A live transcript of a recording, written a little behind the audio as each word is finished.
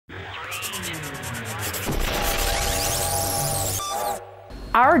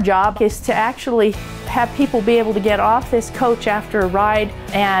Our job is to actually have people be able to get off this coach after a ride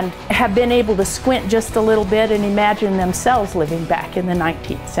and have been able to squint just a little bit and imagine themselves living back in the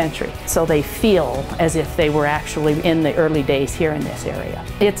 19th century. So they feel as if they were actually in the early days here in this area.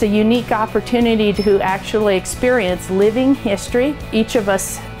 It's a unique opportunity to actually experience living history. Each of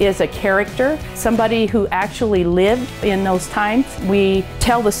us is a character, somebody who actually lived in those times. We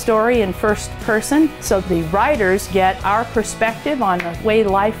tell the story in first person, so the riders get our perspective on the way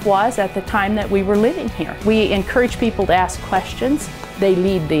life was at the time that we were living here. We encourage people to ask questions. They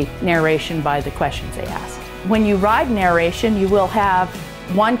lead the narration by the questions they ask. When you ride narration, you will have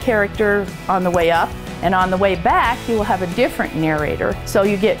one character on the way up, and on the way back, you will have a different narrator. So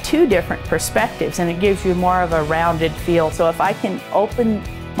you get two different perspectives, and it gives you more of a rounded feel. So if I can open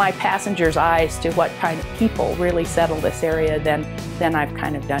my passengers' eyes to what kind of people really settle this area, then I've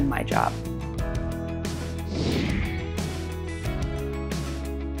kind of done my job.